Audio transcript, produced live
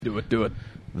Do it.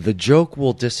 The joke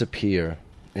will disappear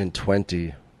in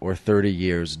 20 or 30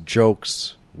 years.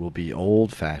 Jokes will be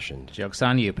old-fashioned. Joke's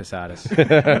on you, Posadist.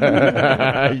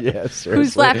 Yes.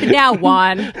 Who's laughing now,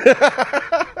 Juan?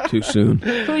 Too soon.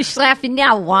 Who's laughing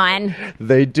now, Juan?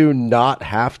 They do not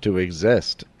have to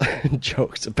exist.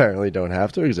 Jokes apparently don't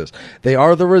have to exist. They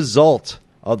are the result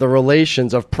of the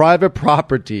relations of private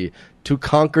property to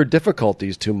conquer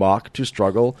difficulties, to mock, to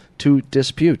struggle, to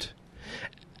dispute.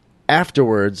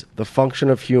 Afterwards, the function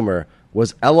of humor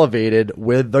was elevated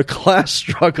with the class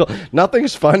struggle.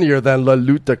 Nothing's funnier than la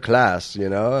lutte de classe, you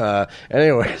know?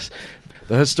 Anyways,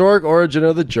 the historic origin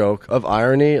of the joke, of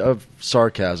irony, of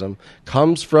sarcasm,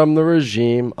 comes from the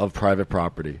regime of private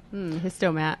property.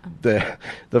 Histomat.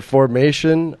 The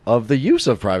formation of the use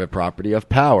of private property, of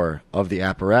power, of the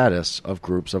apparatus, of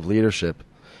groups of leadership.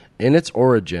 In its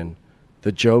origin,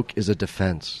 the joke is a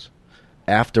defense.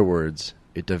 Afterwards,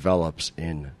 it develops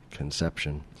in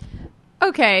conception.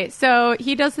 Okay, so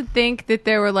he doesn't think that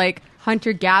there were like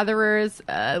hunter-gatherers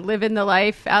living the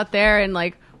life out there, and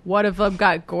like one of them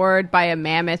got gored by a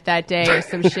mammoth that day or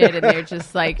some shit, and they're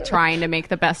just like trying to make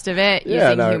the best of it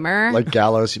using humor. Like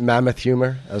gallows, mammoth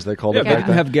humor, as they called it. They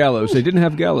didn't have gallows. They didn't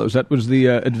have gallows. That was the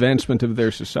advancement of their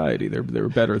society. They were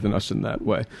better than us in that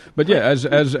way. But yeah,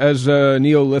 as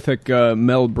Neolithic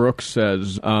Mel Brooks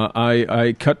says,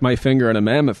 I cut my finger on a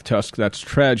mammoth tusk. That's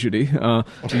tragedy.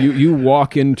 You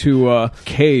walk into a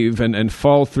cave and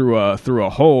fall through a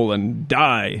hole and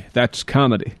die. That's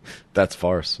comedy. That's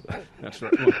farce. That's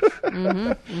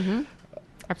right.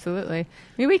 Absolutely. I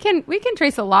mean, we can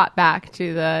trace a lot back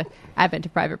to the advent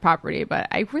of private property, but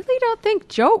I really don't think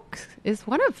jokes is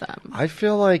one of them. I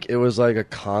feel like it was like a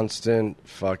constant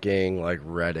fucking like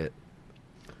Reddit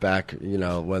back, you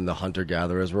know, when the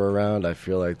hunter-gatherers were around. I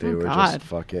feel like they were just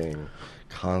fucking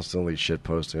constantly shit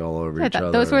posting all over each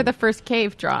other. Those were the first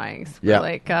cave drawings. Yeah.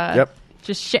 Like, yep.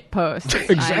 Just shit posts.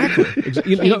 Exactly.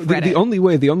 You know, the only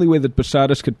way that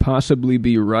Posadist could possibly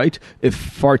be right if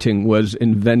farting was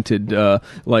invented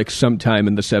like sometime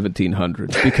in the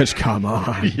 1700s. Because come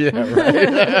on. Yeah,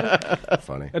 right.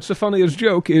 Funny. That's the funniest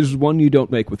joke, is one you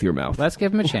don't make with your mouth. Let's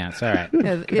give him a chance. All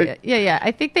right. Yeah. I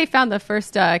think they found the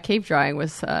first cave drawing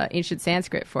was ancient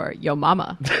Sanskrit for yo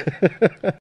mama.